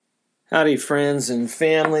Howdy, friends and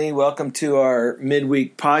family. Welcome to our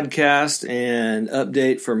Midweek podcast and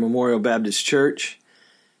update for Memorial Baptist Church.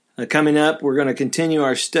 Coming up, we're going to continue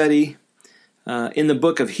our study in the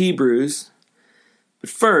book of Hebrews. But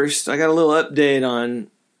first, I got a little update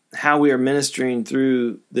on how we are ministering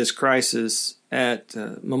through this crisis at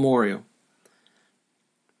Memorial.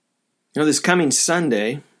 This coming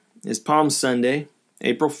Sunday is Palm Sunday,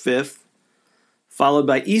 April 5th, followed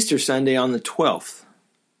by Easter Sunday on the 12th.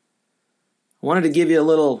 I wanted to give you a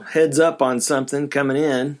little heads up on something coming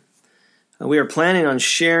in. We are planning on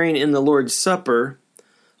sharing in the Lord's Supper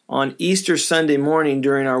on Easter Sunday morning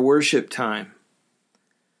during our worship time.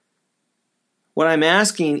 What I'm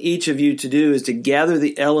asking each of you to do is to gather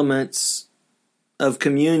the elements of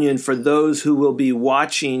communion for those who will be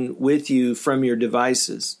watching with you from your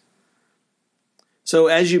devices. So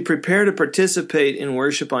as you prepare to participate in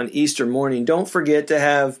worship on Easter morning, don't forget to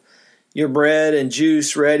have your bread and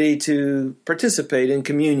juice ready to participate in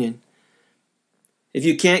communion. If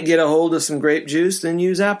you can't get a hold of some grape juice, then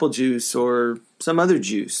use apple juice or some other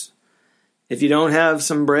juice. If you don't have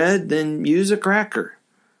some bread, then use a cracker.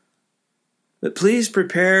 But please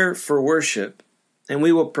prepare for worship, and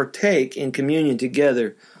we will partake in communion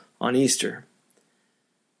together on Easter.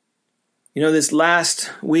 This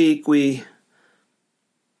last week we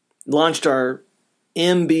launched our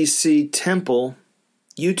MBC Temple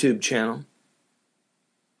YouTube channel.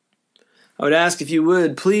 I would ask if you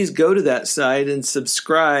would please go to that site and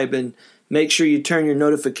subscribe and make sure you turn your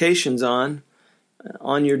notifications on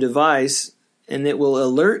your device, and it will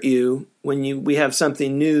alert you when we have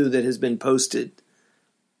something new that has been posted.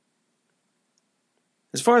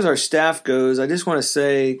 As far as our staff goes, I just want to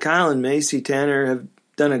say Kyle and Macy Tanner have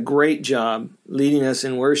done a great job leading us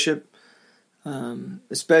in worship,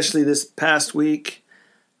 especially this past week.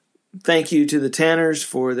 Thank you to the Tanners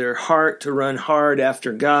for their heart to run hard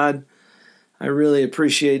after God. I really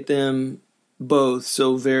appreciate them both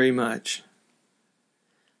so very much.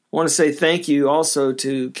 I want to say thank you also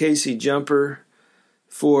to Casey Jumper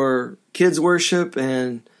for kids worship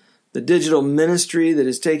and the digital ministry that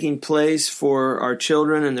is taking place for our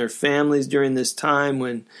children and their families during this time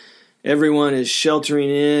when everyone is sheltering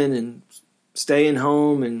in and staying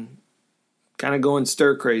home and kind of going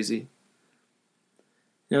stir crazy.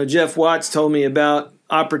 Jeff Watts told me about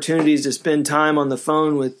opportunities to spend time on the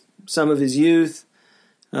phone with some of his youth,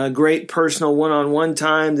 great personal one-on-one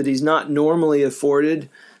time that he's not normally afforded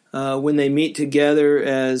when they meet together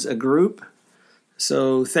as a group.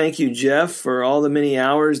 So thank you, Jeff, for all the many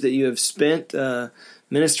hours that you have spent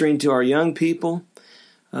ministering to our young people.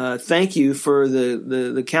 Thank you for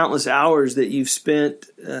the countless hours that you've spent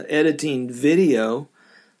editing video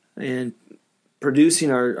and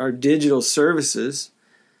producing our digital services.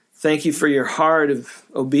 Thank you for your heart of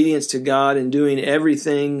obedience to God and doing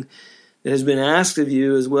everything that has been asked of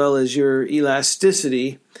you, as well as your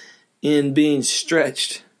elasticity in being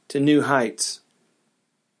stretched to new heights.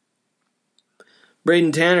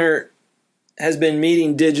 Braden Tanner has been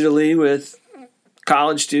meeting digitally with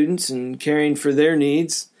college students and caring for their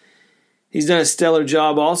needs. He's done a stellar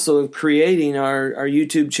job also of creating our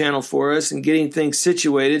YouTube channel for us and getting things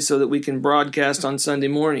situated so that we can broadcast on Sunday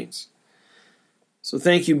mornings. So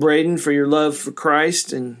thank you, Braden, for your love for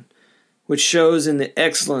Christ, and which shows in the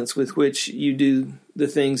excellence with which you do the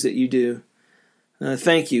things that you do.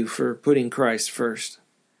 Thank you for putting Christ first.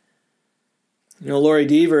 Lori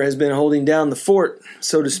Deaver has been holding down the fort,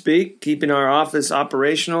 so to speak, keeping our office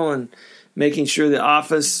operational and making sure the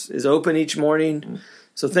office is open each morning.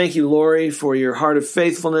 So thank you, Lori, for your heart of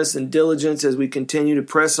faithfulness and diligence as we continue to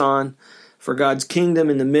press on for God's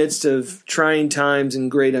kingdom in the midst of trying times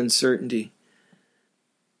and great uncertainty.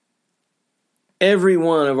 Every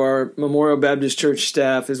one of our Memorial Baptist Church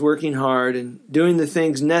staff is working hard and doing the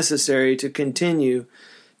things necessary to continue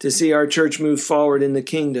to see our church move forward in the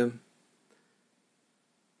kingdom.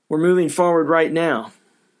 We're moving forward right now.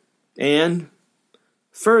 And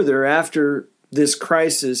further, after this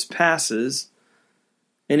crisis passes,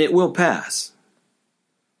 and it will pass.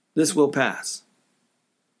 This will pass.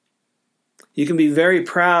 You can be very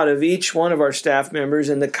proud of each one of our staff members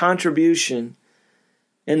and the contribution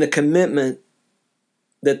and the commitment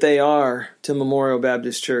that they are to Memorial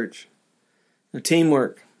Baptist Church.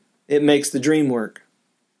 Teamwork, it makes the dream work.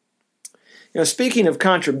 Speaking of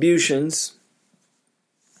contributions,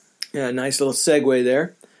 nice little segue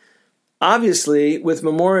there. Obviously, with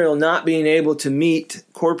Memorial not being able to meet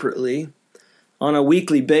corporately on a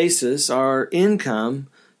weekly basis, our income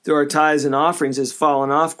through our tithes and offerings has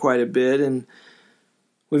fallen off quite a bit, and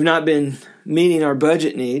we've not been meeting our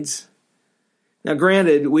budget needs. Now,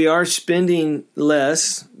 granted, we are spending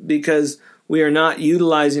less because we are not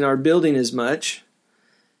utilizing our building as much,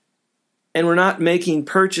 and we're not making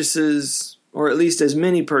purchases, or at least as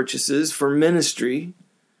many purchases, for ministry,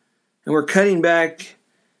 and we're cutting back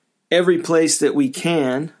every place that we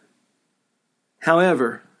can.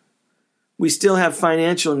 However, we still have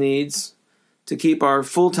financial needs to keep our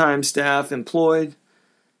full-time staff employed,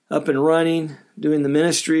 up and running, doing the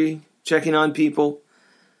ministry, checking on people.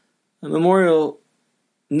 A Memorial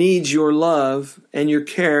needs your love and your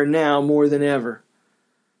care now more than ever.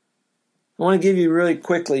 I want to give you really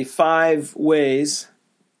quickly 5 ways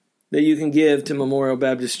that you can give to Memorial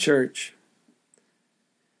Baptist Church.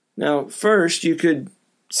 Now, first, you could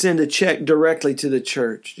send a check directly to the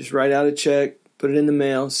church. Just write out a check, put it in the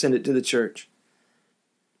mail, send it to the church.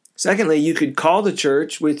 Secondly, you could call the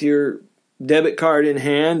church with your debit card in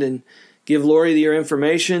hand and give Lori your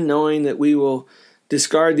information, knowing that we will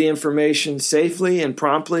discard the information safely and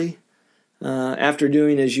promptly after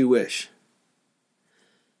doing as you wish.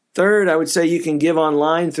 Third, I would say you can give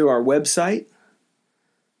online through our website.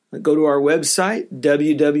 Go to our website,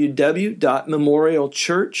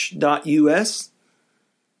 www.memorialchurch.us.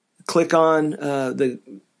 Click on the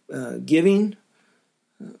giving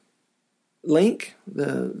link,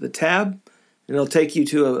 the tab, and it'll take you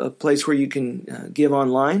to a place where you can give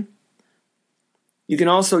online. You can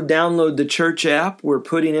also download the church app. We're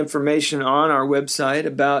putting information on our website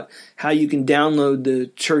about how you can download the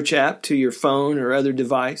church app to your phone or other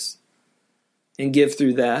device and give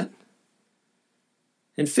through that.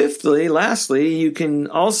 And lastly, you can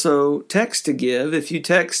also text to give. If you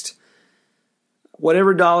text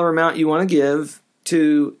whatever dollar amount you want to give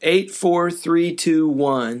to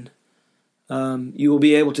 84321, you will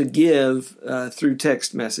be able to give through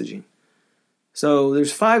text messaging. So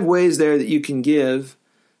there's 5 ways there that you can give.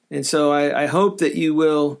 And so I hope that you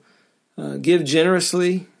will give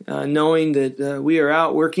generously, knowing that we are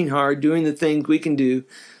out working hard, doing the things we can do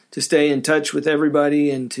to stay in touch with everybody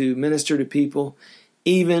and to minister to people,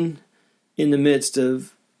 even in the midst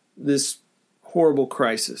of this horrible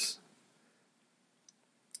crisis.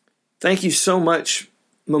 Thank you so much,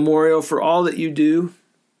 Memorial, for all that you do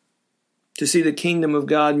to see the kingdom of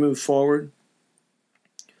God move forward.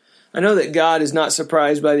 I know that God is not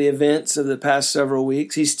surprised by the events of the past several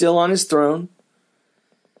weeks. He's still on his throne.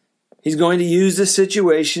 He's going to use this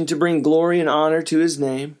situation to bring glory and honor to his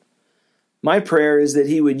name. My prayer is that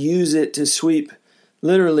he would use it to sweep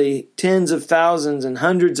literally tens of thousands and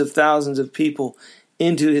hundreds of thousands of people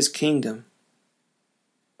into his kingdom.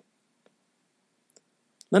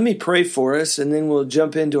 Let me pray for us, and then we'll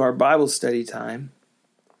jump into our Bible study time.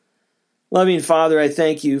 Loving Father, I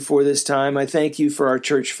thank you for this time. I thank you for our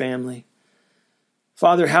church family.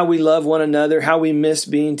 Father, how we love one another, how we miss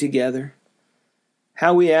being together.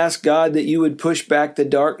 How we ask, God, that you would push back the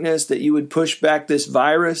darkness, that you would push back this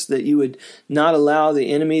virus, that you would not allow the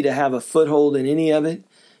enemy to have a foothold in any of it.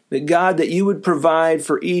 But God, that you would provide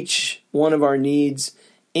for each one of our needs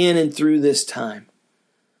in and through this time.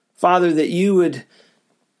 Father, that you would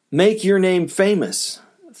make your name famous,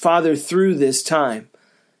 Father, through this time.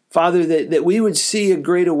 Father, that we would see a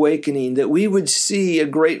great awakening, that we would see a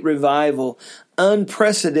great revival,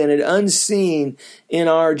 unprecedented, unseen in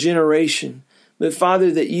our generation. But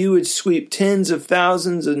Father, that you would sweep tens of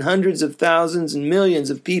thousands and hundreds of thousands and millions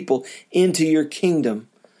of people into your kingdom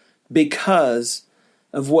because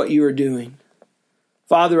of what you are doing.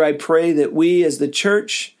 Father, I pray that we as the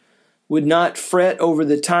church would not fret over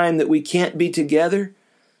the time that we can't be together.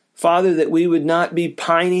 Father, that we would not be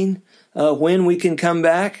pining when we can come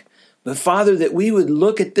back. But Father, that we would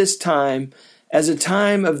look at this time as a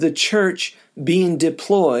time of the church being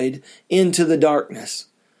deployed into the darkness.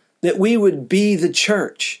 That we would be the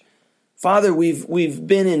church. Father, we've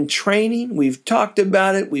been in training, we've talked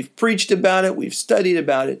about it, we've preached about it, we've studied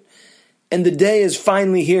about it. And the day is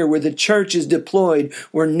finally here where the church is deployed.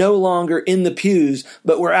 We're no longer in the pews,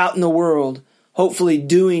 but we're out in the world, hopefully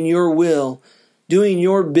doing your will, doing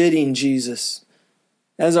your bidding, Jesus,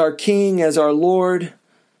 as our King, as our Lord,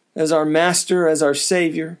 as our Master, as our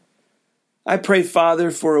Savior. I pray,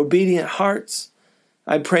 Father, for obedient hearts.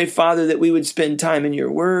 I pray, Father, that we would spend time in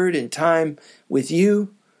your word and time with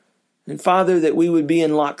you. And Father, that we would be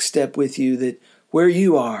in lockstep with you, that where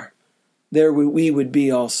you are, there we would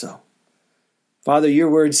be also. Father, your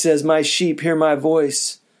word says, my sheep hear my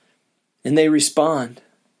voice, and they respond.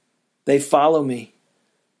 They follow me.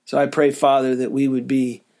 So I pray, Father, that we would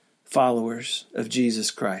be followers of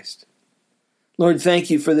Jesus Christ. Lord, thank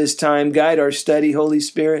you for this time. Guide our study, Holy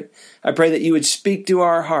Spirit. I pray that you would speak to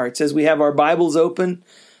our hearts as we have our Bibles open,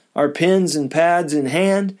 our pens and pads in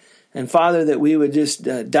hand, and Father, that we would just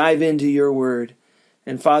dive into your word.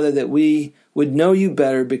 And Father, that we would know you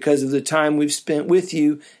better because of the time we've spent with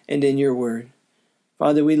you and in your word.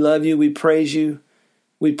 Father, we love you. We praise you.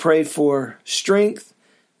 We pray for strength.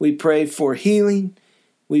 We pray for healing.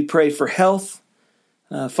 We pray for health.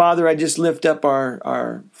 Father, I just lift up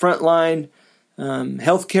our frontline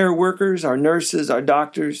healthcare workers, our nurses, our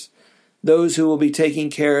doctors, those who will be taking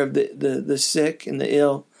care of the sick and the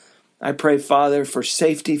ill. I pray, Father, for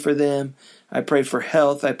safety for them. I pray for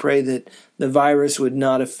health. I pray that the virus would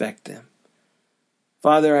not affect them.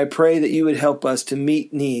 Father, I pray that you would help us to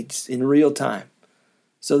meet needs in real time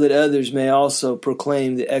so that others may also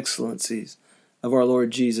proclaim the excellencies of our Lord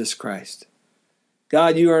Jesus Christ.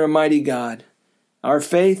 God, you are a mighty God. Our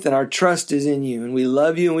faith and our trust is in you, and we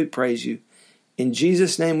love you and we praise you. In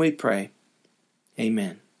Jesus' name we pray.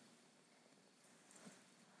 Amen.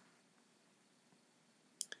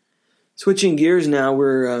 Switching gears now,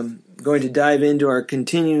 we're going to dive into our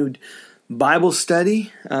continued Bible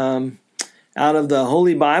study out of the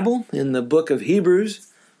Holy Bible in the book of Hebrews.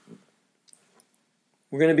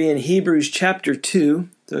 We're going to be in Hebrews chapter 2.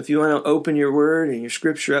 So if you want to open your word and your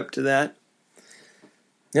scripture up to that.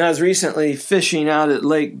 Now, I was recently fishing out at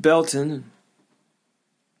Lake Belton.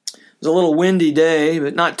 It was a little windy day,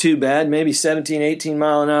 but not too bad. Maybe 17, 18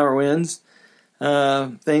 mile an hour winds.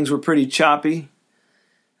 Things were pretty choppy.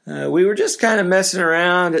 We were just kind of messing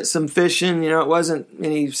around at some fishing. It wasn't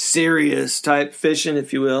any serious type fishing,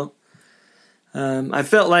 if you will. I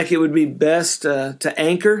felt like it would be best to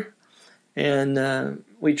anchor, and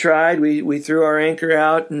we tried. We threw our anchor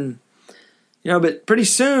out, and but pretty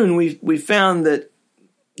soon we found that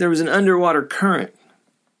there was an underwater current,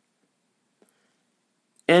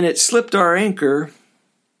 and it slipped our anchor,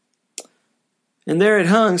 and there it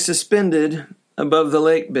hung suspended above the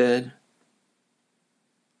lake bed.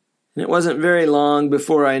 And it wasn't very long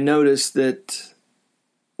before I noticed that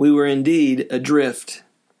we were indeed adrift.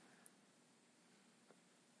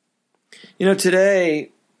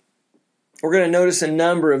 Today we're going to notice a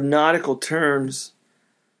number of nautical terms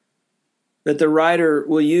that the writer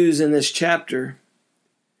will use in this chapter.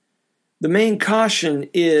 The main caution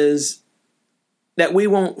is that we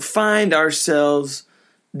won't find ourselves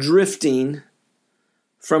drifting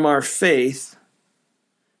from our faith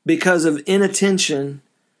because of inattention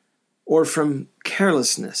or from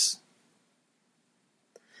carelessness.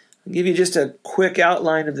 I'll give you just a quick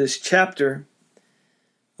outline of this chapter.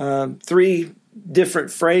 3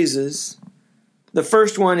 different phrases. The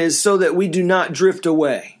first one is so that we do not drift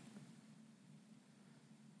away.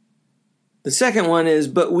 The second one is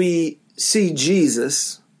but we see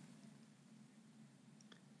Jesus.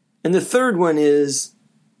 And the third one is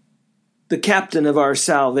the captain of our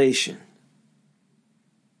salvation.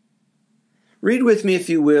 Read with me, if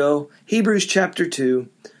you will, Hebrews chapter 2,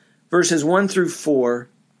 verses 1 through 4,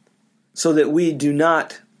 so that we do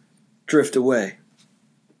not drift away.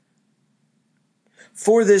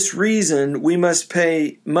 For this reason, we must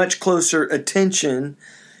pay much closer attention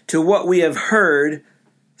to what we have heard,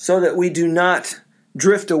 so that we do not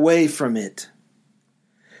drift away from it.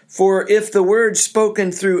 For if the word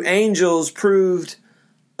spoken through angels proved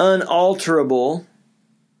unalterable,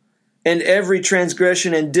 and every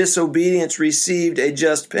transgression and disobedience received a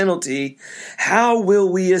just penalty, how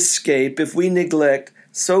will we escape if we neglect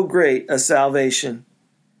so great a salvation?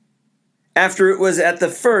 After it was at the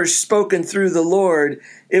first spoken through the Lord,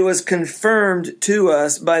 it was confirmed to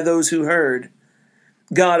us by those who heard.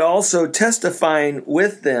 God also testifying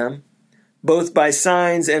with them, both by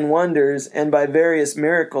signs and wonders, and by various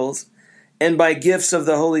miracles, and by gifts of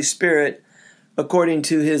the Holy Spirit, according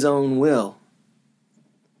to his own will.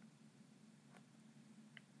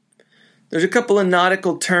 There's a couple of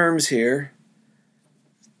nautical terms here.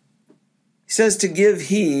 He says to give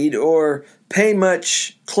heed or pay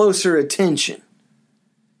much closer attention.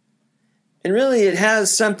 And really it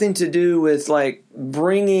has something to do with like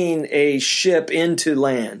bringing a ship into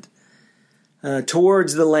land,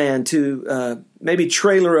 towards the land, to maybe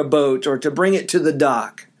trailer a boat or to bring it to the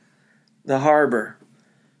dock, the harbor.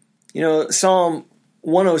 Psalm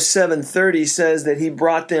 107:30 says that he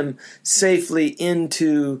brought them safely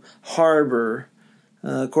into harbor,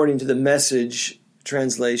 according to the Message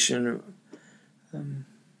translation.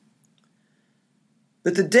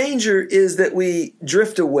 But the danger is that we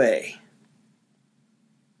drift away.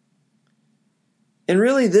 And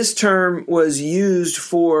really this term was used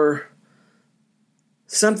for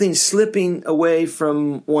something slipping away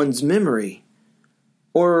from one's memory,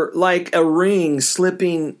 or like a ring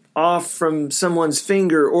slipping off from someone's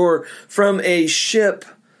finger, or from a ship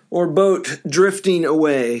or boat drifting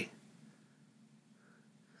away.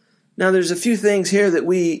 Now there's a few things here that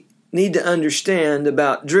we need to understand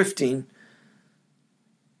about drifting.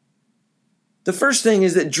 The first thing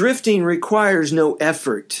is that drifting requires no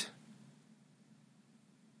effort.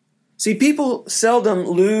 See, people seldom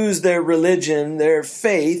lose their religion, their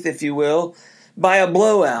faith, if you will, by a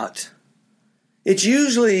blowout. It's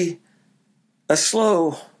usually a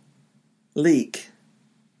slow leak,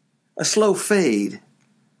 a slow fade.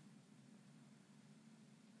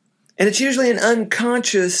 And it's usually an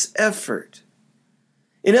unconscious effort.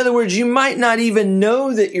 In other words, you might not even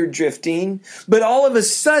know that you're drifting, but all of a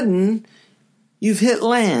sudden, you've hit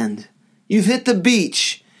land. You've hit the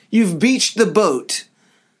beach. You've beached the boat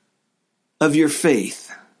of your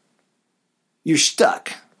faith. You're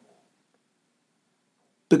stuck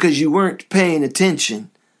because you weren't paying attention.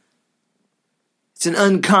 It's an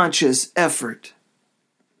unconscious effort.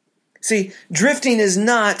 See, drifting is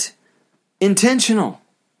not intentional.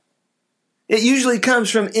 It usually comes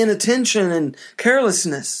from inattention and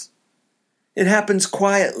carelessness. It happens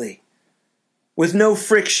quietly, with no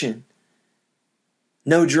friction,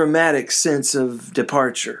 no dramatic sense of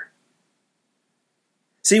departure.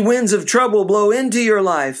 See, winds of trouble blow into your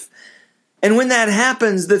life, and when that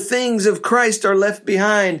happens, the things of Christ are left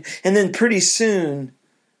behind, and then pretty soon,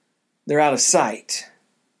 they're out of sight.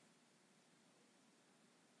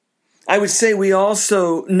 I would say we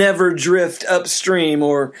also never drift upstream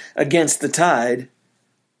or against the tide.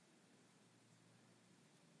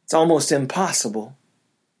 It's almost impossible.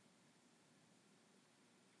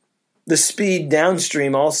 The speed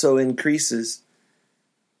downstream also increases.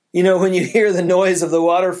 You know, when you hear the noise of the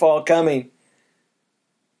waterfall coming,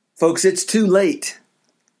 folks, it's too late.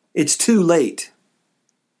 It's too late.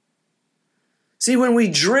 See, when we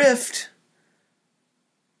drift,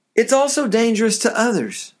 it's also dangerous to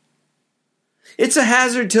others. It's a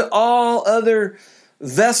hazard to all other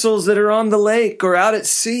vessels that are on the lake or out at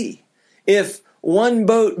sea. If one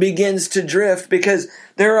boat begins to drift, because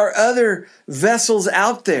there are other vessels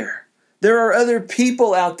out there. There are other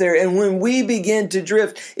people out there. And when we begin to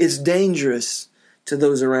drift, it's dangerous to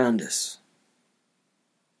those around us.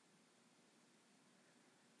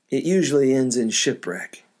 It usually ends in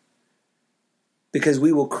shipwreck, because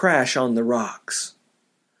we will crash on the rocks,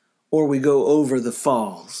 or we go over the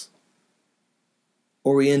falls,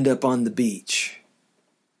 or we end up on the beach.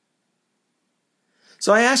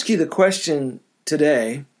 So I ask you the question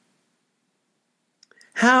today: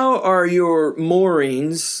 how are your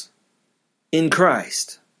moorings in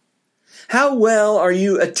Christ? How well are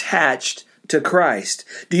you attached to Christ?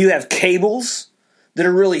 Do you have cables that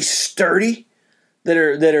are really sturdy, that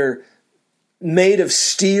are made of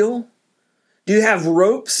steel? Do you have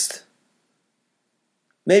ropes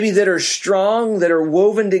maybe that are strong, that are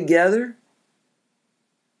woven together?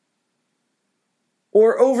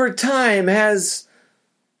 Or over time, has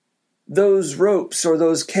those ropes or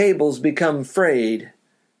those cables become frayed?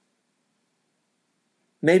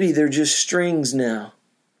 Maybe they're just strings now,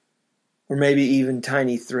 or maybe even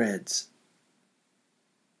tiny threads.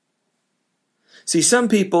 See, some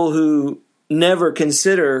people who never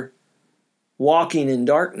consider walking in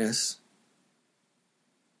darkness,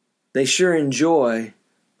 they sure enjoy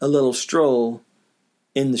a little stroll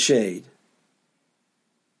in the shade.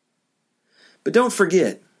 But don't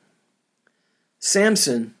forget,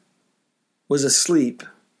 Samson was asleep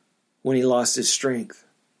when he lost his strength.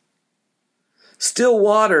 Still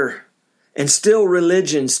water and still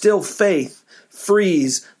religion, still faith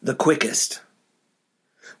freeze the quickest.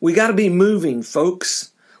 We got to be moving,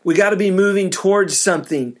 folks. We got to be moving towards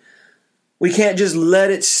something. We can't just let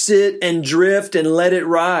it sit and drift and let it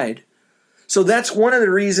ride. So that's one of the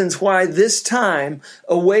reasons why this time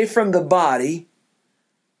away from the body,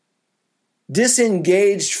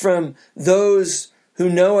 disengaged from those who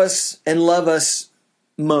know us and love us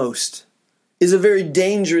most, is a very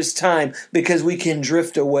dangerous time, because we can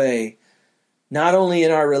drift away, not only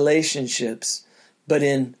in our relationships, but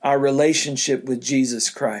in our relationship with Jesus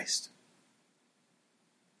Christ.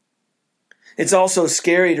 It's also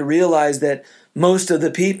scary to realize that most of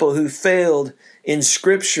the people who failed in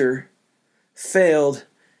Scripture failed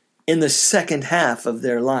in the second half of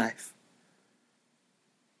their life.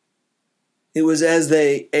 It was as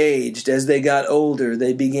they aged, as they got older,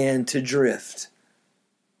 they began to drift.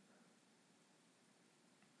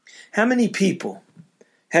 How many people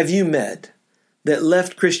have you met that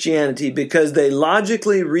left Christianity because they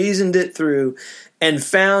logically reasoned it through and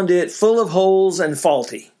found it full of holes and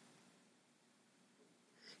faulty?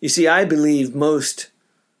 You see, I believe most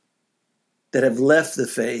that have left the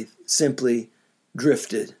faith simply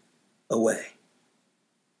drifted away.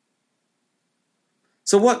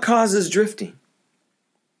 So what causes drifting?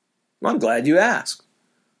 Well, I'm glad you asked.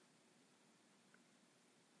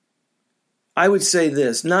 I would say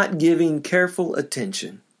this: not giving careful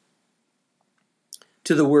attention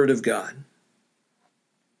to the Word of God.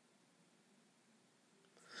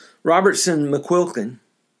 Robertson McQuilkin,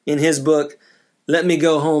 in his book, Let Me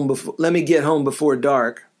Get Home Before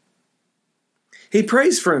Dark, he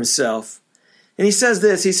prays for himself. And he says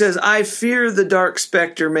this, he says, I fear the dark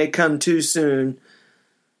specter may come too soon,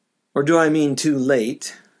 or do I mean too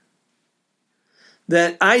late,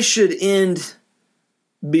 that I should end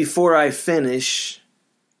before I finish,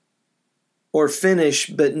 or finish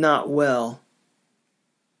but not well,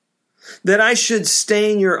 that I should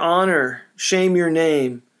stain your honor, shame your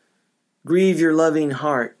name, grieve your loving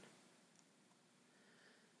heart.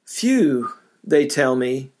 Few, they tell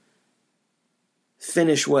me,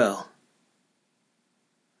 finish well.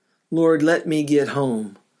 Lord, let me get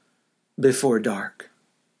home before dark.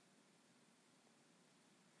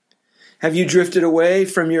 Have you drifted away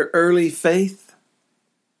from your early faith?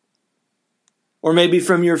 Or maybe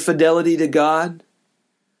from your fidelity to God?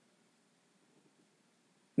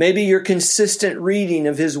 Maybe your consistent reading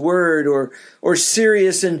of His Word or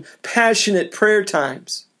serious and passionate prayer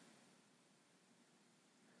times.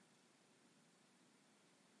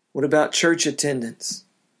 What about church attendance?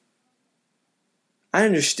 I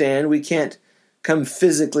understand we can't come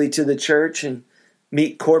physically to the church and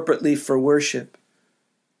meet corporately for worship.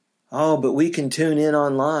 Oh, but we can tune in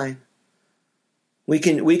online. We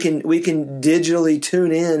can digitally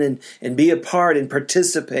tune in and be a part and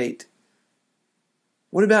participate.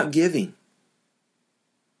 What about giving?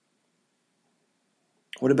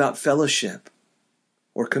 What about fellowship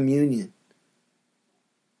or communion?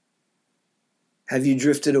 Have you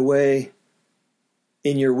drifted away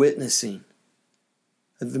in your witnessing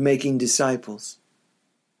of making disciples?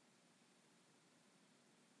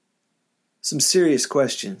 Some serious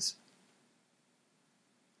questions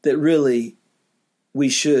that really we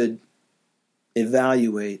should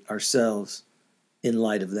evaluate ourselves in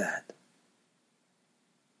light of that.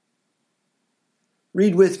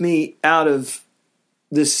 Read with me out of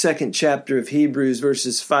this second chapter of Hebrews,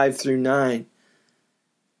 verses 5 through 9.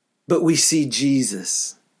 But we see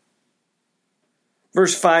Jesus.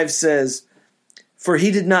 Verse 5 says, For He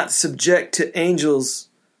did not subject to angels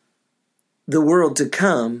the world to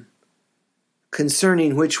come,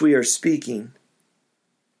 concerning which we are speaking.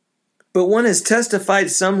 But one has testified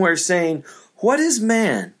somewhere, saying, What is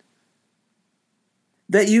man,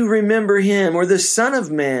 that you remember him, or the Son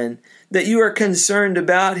of Man, that you are concerned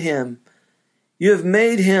about him? You have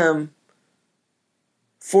made him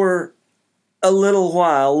for a little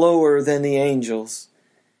while lower than the angels.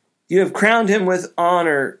 You have crowned him with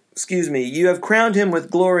You have crowned him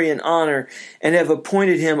with glory and honor, and have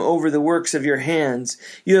appointed him over the works of your hands.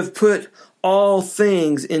 You have put all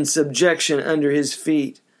things in subjection under his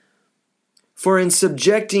feet. For in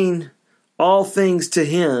subjecting all things to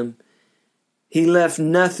him, he left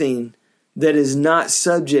nothing that is not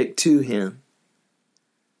subject to him.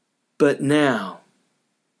 But now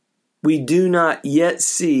we do not yet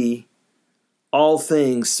see all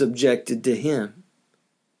things subjected to him.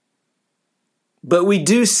 But we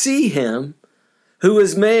do see him who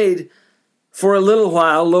was made for a little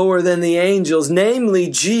while lower than the angels, namely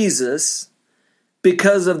Jesus,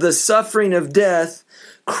 because of the suffering of death,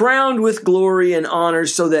 crowned with glory and honor,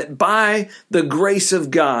 so that by the grace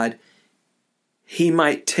of God he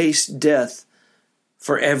might taste death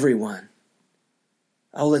for everyone.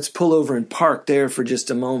 Oh, let's pull over and park there for just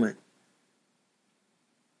a moment.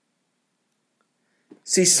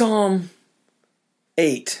 See, Psalm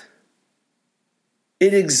 8,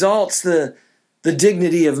 it exalts the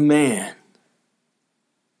dignity of man.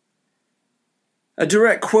 A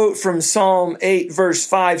direct quote from Psalm 8, verse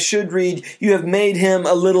 5 should read, You have made him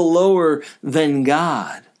a little lower than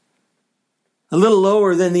God. A little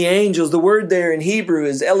lower than the angels. The word there in Hebrew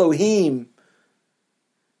is Elohim.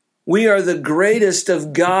 We are the greatest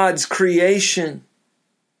of God's creation.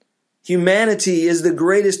 Humanity is the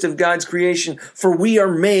greatest of God's creation, for we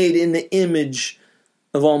are made in the image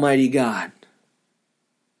of Almighty God.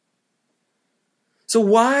 So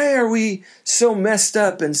why are we so messed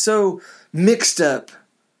up and so mixed up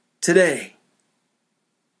today?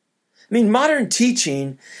 I mean, modern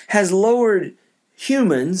teaching has lowered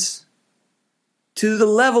humans to the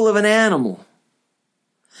level of an animal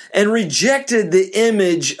and rejected the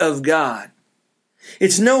image of God.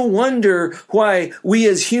 It's no wonder why we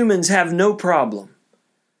as humans have no problem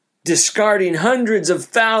discarding hundreds of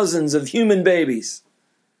thousands of human babies,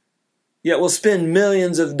 yet we'll spend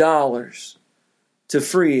millions of dollars to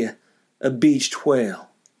free a beached whale.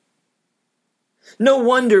 No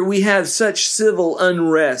wonder we have such civil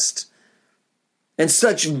unrest and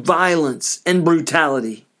such violence and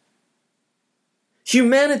brutality.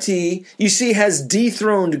 Humanity, you see, has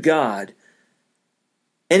dethroned God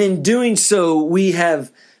And in doing so, we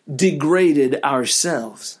have degraded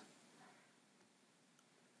ourselves.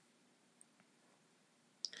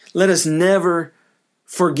 Let us never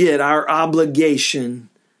forget our obligation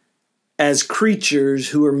as creatures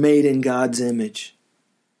who are made in God's image,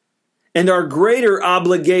 and our greater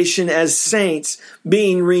obligation as saints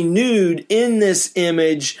being renewed in this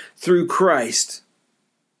image through Christ.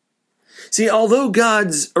 See, although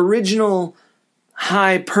God's original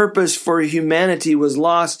high purpose for humanity was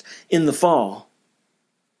lost in the fall,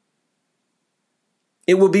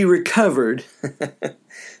 it will be recovered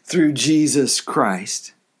through Jesus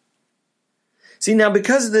Christ. See, now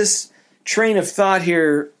because of this train of thought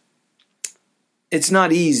here, it's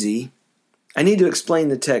not easy. I need to explain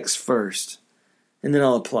the text first, and then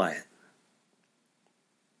I'll apply it.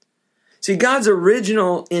 See, God's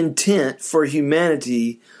original intent for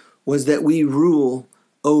humanity was that we rule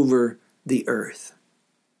over the earth.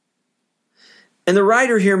 And the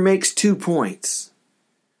writer here makes 2 points.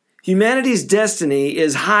 Humanity's destiny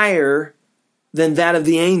is higher than that of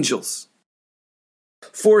the angels.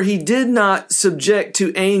 For he did not subject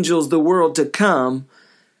to angels the world to come,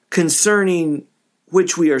 concerning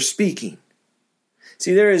which we are speaking.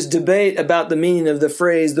 See, there is debate about the meaning of the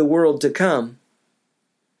phrase, the world to come.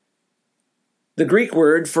 The Greek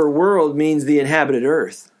word for world means the inhabited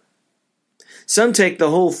earth. Some take the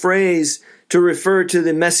whole phrase to refer to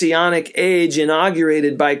the messianic age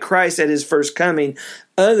inaugurated by Christ at his first coming.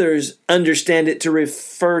 Others understand it to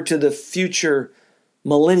refer to the future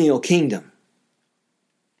millennial kingdom.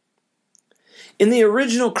 In the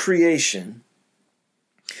original creation,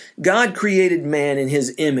 God created man in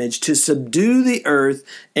his image to subdue the earth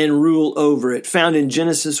and rule over it, found in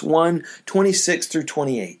Genesis 1:26 through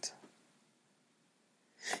 28.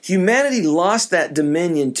 Humanity lost that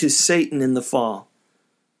dominion to Satan in the fall,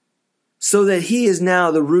 so that he is now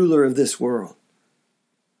the ruler of this world.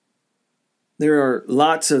 There are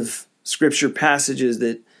lots of scripture passages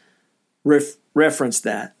that reference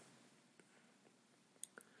that.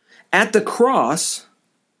 At the cross,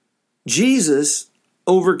 Jesus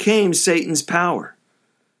overcame Satan's power.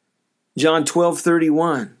 John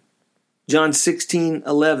 12:31, John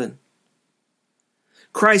 16:11.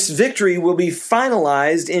 Christ's victory will be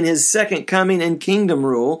finalized in his second coming and kingdom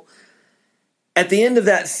rule. At the end of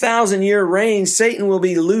that 1,000-year reign, Satan will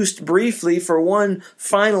be loosed briefly for one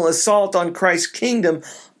final assault on Christ's kingdom,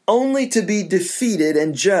 only to be defeated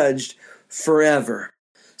and judged forever.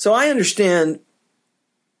 So I understand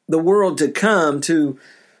the world to come to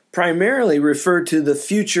primarily refer to the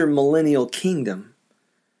future millennial kingdom.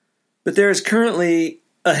 But there is currently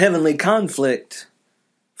a heavenly conflict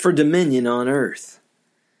for dominion on earth.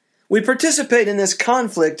 We participate in this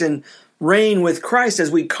conflict and reign with Christ as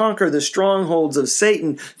we conquer the strongholds of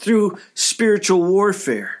Satan through spiritual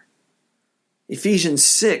warfare. Ephesians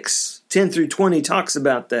 6:10 through 20 talks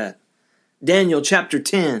about that. Daniel chapter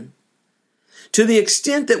 10. To the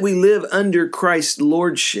extent that we live under Christ's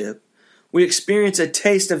lordship, we experience a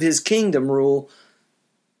taste of his kingdom rule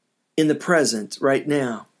in the present, right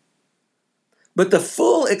now. But the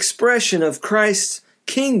full expression of Christ's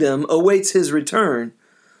kingdom awaits his return,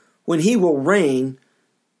 when he will reign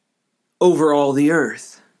over all the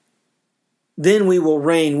earth. Then we will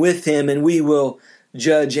reign with him, and we will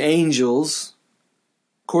judge angels,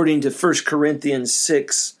 according to 1 Corinthians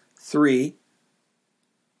 6:3.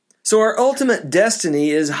 So our ultimate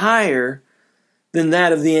destiny is higher than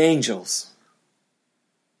that of the angels,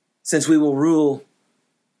 since we will rule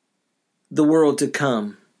the world to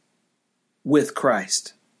come with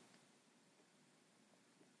Christ.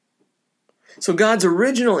 So God's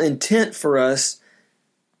original intent for us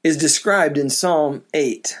is described in Psalm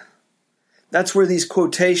 8. That's where these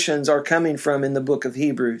quotations are coming from in the book of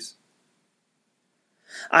Hebrews.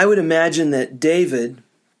 I would imagine that David,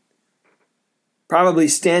 probably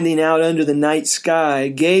standing out under the night sky,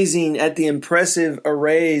 gazing at the impressive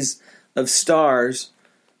arrays of stars,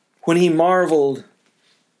 when he marveled,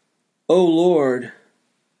 O Lord,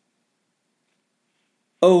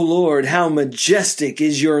 how majestic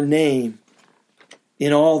is your name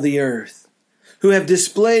in all the earth, who have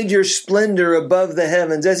displayed your splendor above the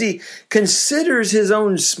heavens. As he considers his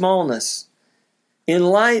own smallness in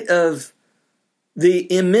light of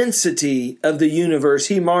the immensity of the universe,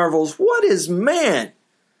 he marvels, what is man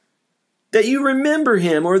that you remember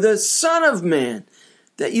him, or the Son of Man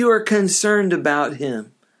that you are concerned about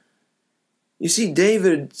him? You see,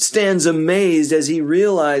 David stands amazed as he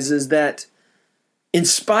realizes that in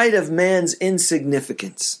spite of man's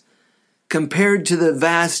insignificance, compared to the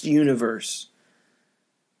vast universe,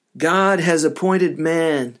 God has appointed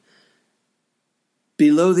man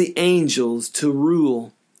below the angels to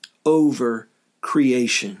rule over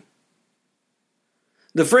creation.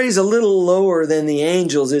 The phrase a little lower than the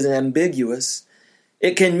angels is ambiguous.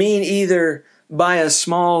 It can mean either by a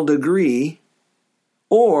small degree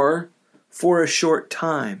or for a short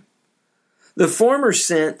time. The former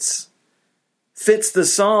sense fits the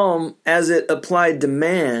psalm as it applied to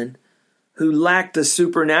man, who lacked the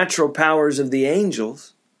supernatural powers of the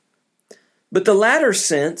angels. But the latter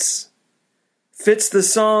sense fits the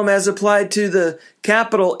psalm as applied to the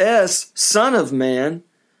capital S, Son of Man,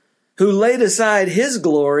 who laid aside his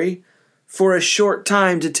glory for a short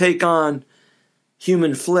time to take on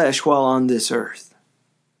human flesh while on this earth.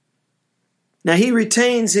 Now he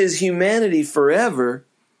retains his humanity forever,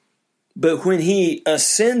 but when he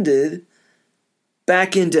ascended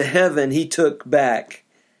back into heaven, he took back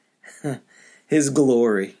his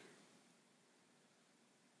glory.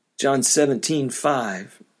 John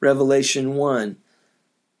 17:5, Revelation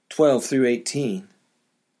 1:12 through 18.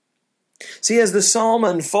 See, as the psalm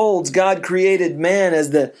unfolds, God created man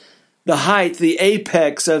as the height, the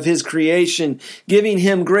apex of his creation, giving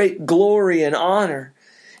him great glory and honor.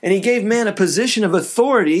 And he gave man a position of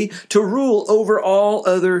authority to rule over all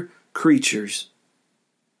other creatures.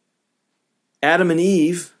 Adam and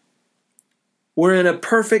Eve were in a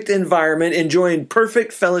perfect environment, enjoying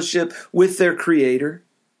perfect fellowship with their Creator.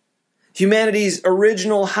 Humanity's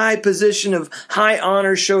original high position of high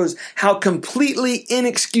honor shows how completely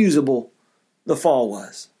inexcusable the fall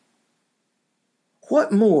was.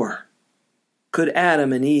 What more could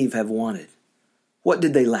Adam and Eve have wanted? What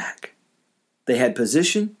did they lack? They had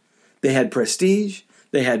position, they had prestige,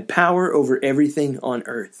 they had power over everything on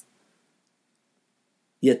earth.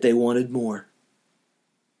 Yet they wanted more.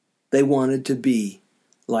 They wanted to be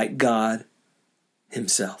like God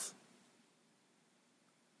Himself.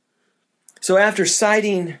 So after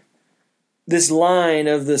citing this line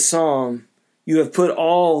of the psalm, you have put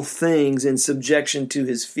all things in subjection to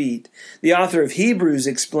His feet, the author of Hebrews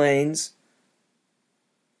explains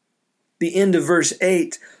the end of verse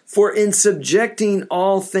 8, for in subjecting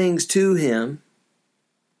all things to Him,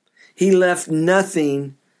 He left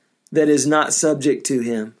nothing that is not subject to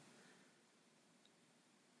Him.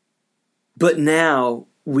 But now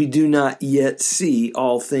we do not yet see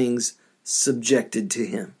all things subjected to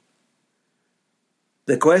Him.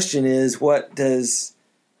 The question is, what does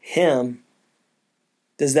Him,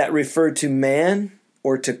 does that refer to man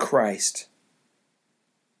or to Christ?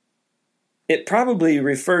 It probably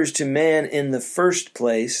refers to man in the first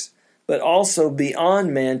place, but also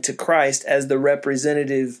beyond man to Christ as the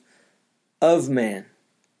representative of man.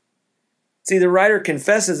 See, the writer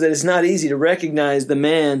confesses that it's not easy to recognize the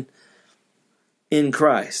man in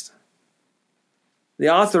Christ. The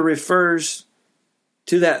author refers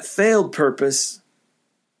to that failed purpose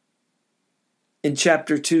in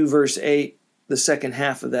chapter 2, verse 8, the second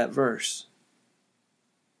half of that verse.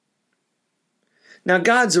 Now,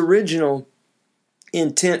 God's original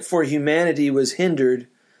intent for humanity was hindered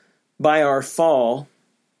by our fall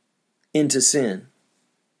into sin.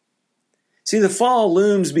 See, the fall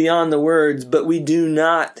looms beyond the words, but we do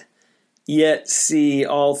not yet see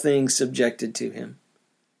all things subjected to Him.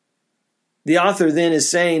 The author then is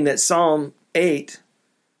saying that Psalm 8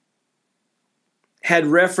 had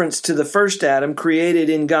reference to the first Adam created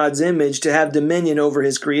in God's image to have dominion over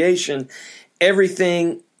His creation.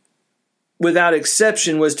 Everything without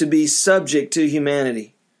exception was to be subject to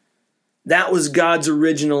humanity. That was God's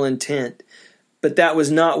original intent, but that was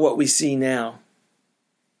not what we see now.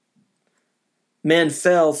 Man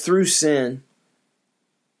fell through sin,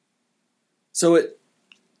 so it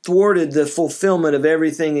thwarted the fulfillment of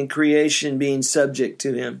everything in creation being subject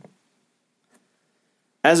to Him.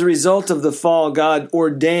 As a result of the fall, God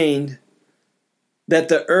ordained that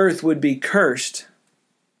the earth would be cursed,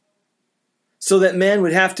 so that man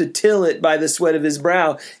would have to till it by the sweat of his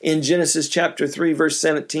brow in Genesis chapter 3, verse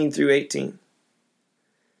 17 through 18.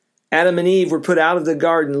 Adam and Eve were put out of the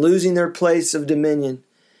garden, losing their place of dominion,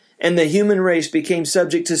 and the human race became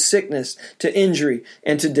subject to sickness, to injury,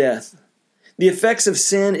 and to death. The effects of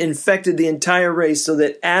sin infected the entire race so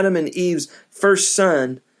that Adam and Eve's first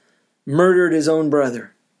son murdered his own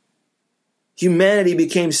brother. Humanity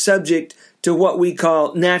became subject to what we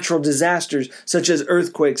call natural disasters, such as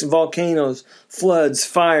earthquakes, volcanoes, floods,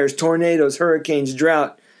 fires, tornadoes, hurricanes,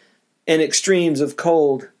 drought, and extremes of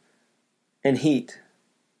cold and heat.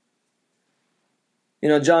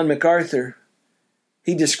 John MacArthur,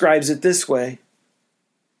 he describes it this way.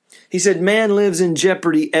 He said, man lives in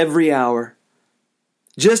jeopardy every hour.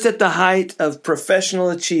 Just at the height of professional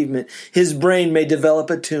achievement, his brain may develop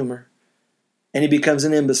a tumor, and he becomes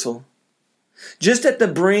an imbecile. Just at the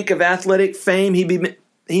brink of athletic fame,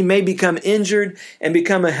 he may become injured and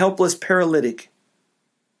become a helpless paralytic.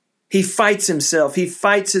 He fights himself. He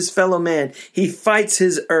fights his fellow man. He fights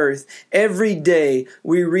his earth. Every day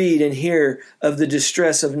we read and hear of the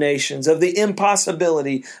distress of nations, of the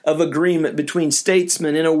impossibility of agreement between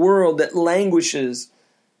statesmen in a world that languishes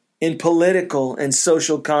in political and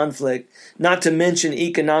social conflict, not to mention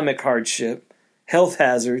economic hardship, health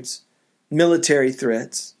hazards, military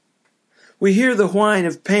threats. We hear the whine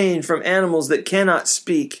of pain from animals that cannot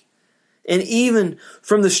speak, and even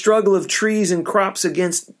from the struggle of trees and crops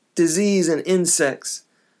against disease and insects.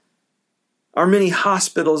 Our many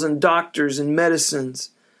hospitals and doctors and medicines,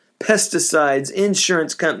 pesticides,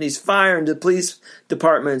 insurance companies, fire and police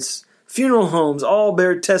departments, funeral homes all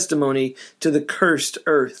bear testimony to the cursed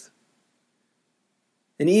earth.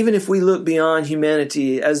 And even if we look beyond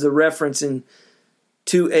humanity as the reference in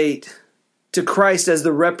 2:8 to Christ as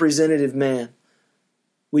the representative man,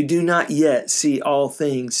 we do not yet see all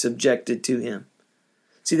things subjected to him.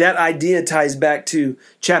 See, that idea ties back to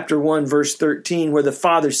chapter 1, verse 13, where the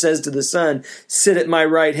Father says to the Son, "Sit at my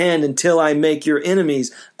right hand until I make your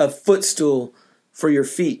enemies a footstool for your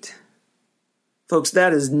feet." Folks,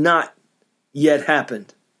 that has not yet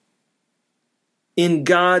happened. In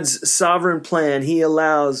God's sovereign plan, he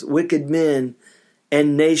allows wicked men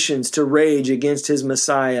and nations to rage against his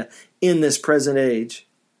Messiah in this present age.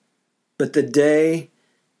 But the day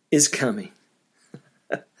is coming.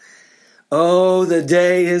 Oh, the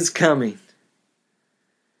day is coming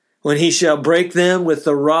when he shall break them with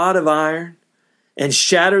the rod of iron and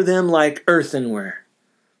shatter them like earthenware.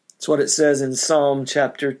 That's what it says in Psalm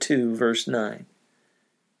chapter 2, verse 9.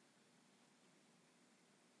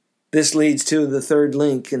 This leads to the third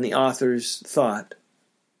link in the author's thought.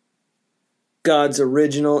 God's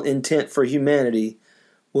original intent for humanity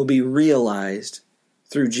will be realized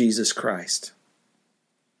through Jesus Christ.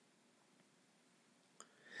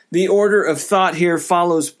 The order of thought here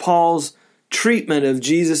follows Paul's treatment of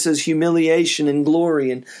Jesus' humiliation and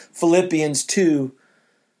glory in Philippians 2,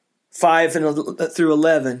 5 through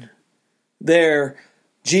 11. There,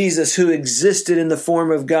 Jesus, who existed in the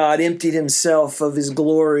form of God, emptied himself of his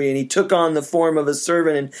glory, and he took on the form of a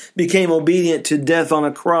servant and became obedient to death on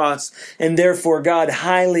a cross. And therefore God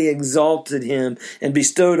highly exalted him and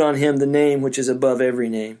bestowed on him the name which is above every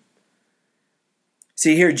name.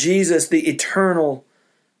 See here, Jesus, the eternal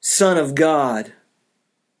Son of God,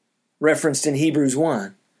 referenced in Hebrews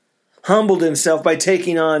 1, humbled himself by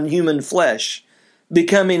taking on human flesh,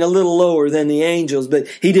 becoming a little lower than the angels, but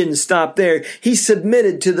he didn't stop there. He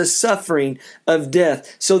submitted to the suffering of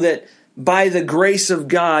death so that by the grace of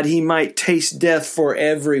God he might taste death for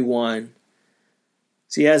everyone.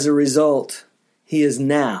 See, as a result, he is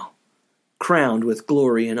now crowned with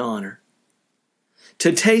glory and honor.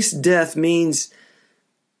 To taste death means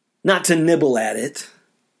not to nibble at it,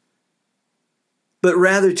 but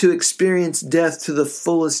rather to experience death to the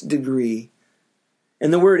fullest degree.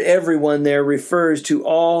 And the word everyone there refers to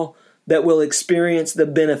all that will experience the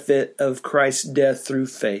benefit of Christ's death through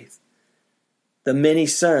faith, the many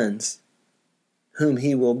sons whom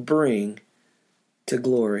he will bring to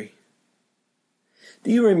glory.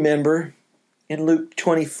 Do you remember in Luke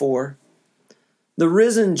 24, the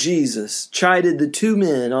risen Jesus chided the two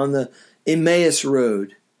men on the Emmaus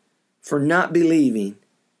road for not believing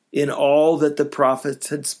in all that the prophets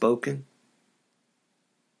had spoken?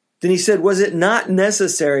 Then he said, was it not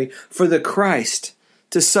necessary for the Christ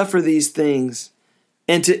to suffer these things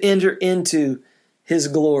and to enter into his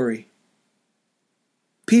glory?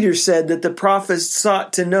 Peter said that the prophets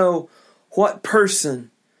sought to know what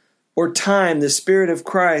person or time the Spirit of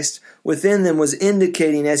Christ within them was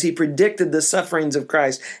indicating as he predicted the sufferings of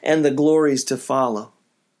Christ and the glories to follow.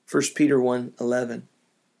 1 Peter 1:11.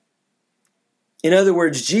 In other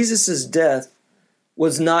words, Jesus' death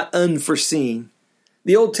was not unforeseen.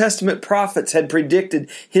 The Old Testament prophets had predicted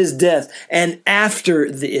his death, and after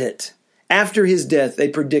his death, they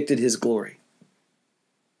predicted his glory.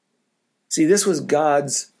 See, this was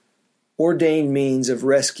God's ordained means of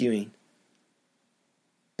rescuing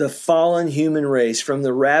the fallen human race from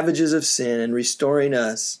the ravages of sin and restoring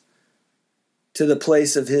us to the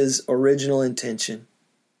place of his original intention.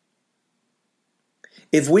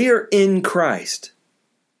 If we are in Christ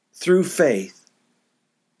through faith,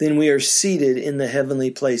 then we are seated in the heavenly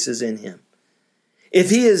places in him. If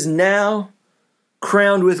he is now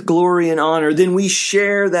crowned with glory and honor, then we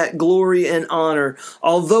share that glory and honor,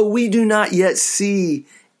 although we do not yet see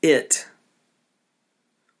it.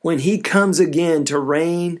 When he comes again to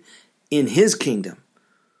reign in his kingdom,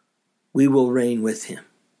 we will reign with him.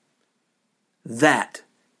 That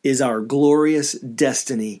is our glorious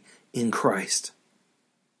destiny in Christ.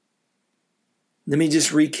 Let me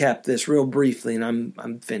just recap this real briefly, and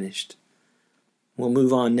I'm finished. We'll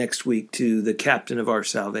move on next week to the captain of our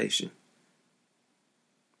salvation.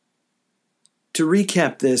 To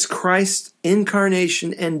recap this, Christ's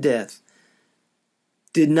incarnation and death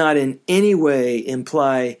did not in any way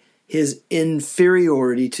imply his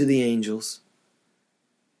inferiority to the angels.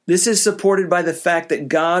 This is supported by the fact that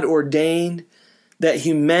God ordained that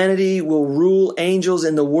humanity will rule angels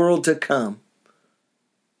in the world to come.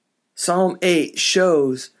 Psalm 8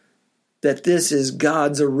 shows that this is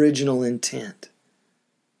God's original intent,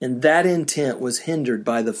 and that intent was hindered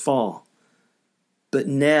by the fall, but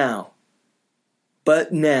now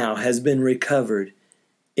has been recovered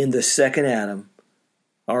in the second Adam,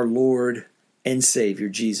 our Lord and Savior,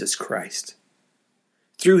 Jesus Christ.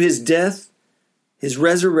 Through his death, his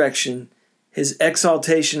resurrection, his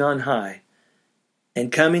exaltation on high,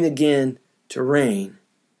 and coming again to reign,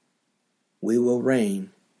 we will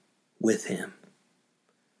reign with him.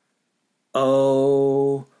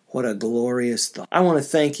 Oh, what a glorious thought. I want to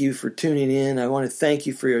thank you for tuning in. I want to thank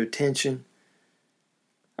you for your attention.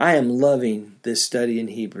 I am loving this study in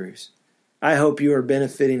Hebrews. I hope you are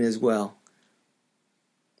benefiting as well.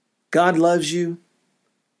 God loves you.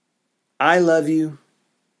 I love you.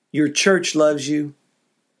 Your church loves you.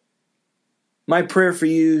 My prayer for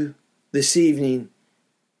you this evening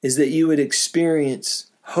is that you would experience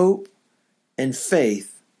hope and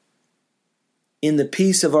faith in the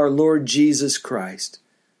peace of our Lord Jesus Christ,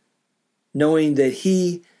 knowing that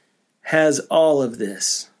he has all of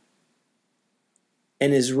this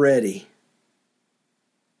and is ready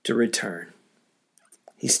to return.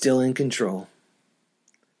 He's still in control.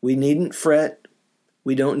 We needn't fret.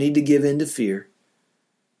 We don't need to give in to fear.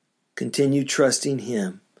 Continue trusting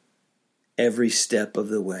him every step of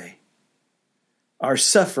the way. Our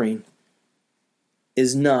suffering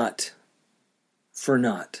is not for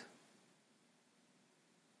naught.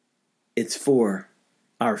 It's for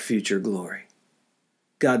our future glory.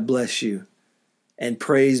 God bless you, and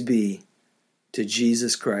praise be to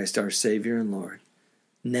Jesus Christ, our Savior and Lord,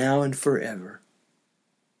 now and forever.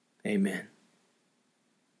 Amen.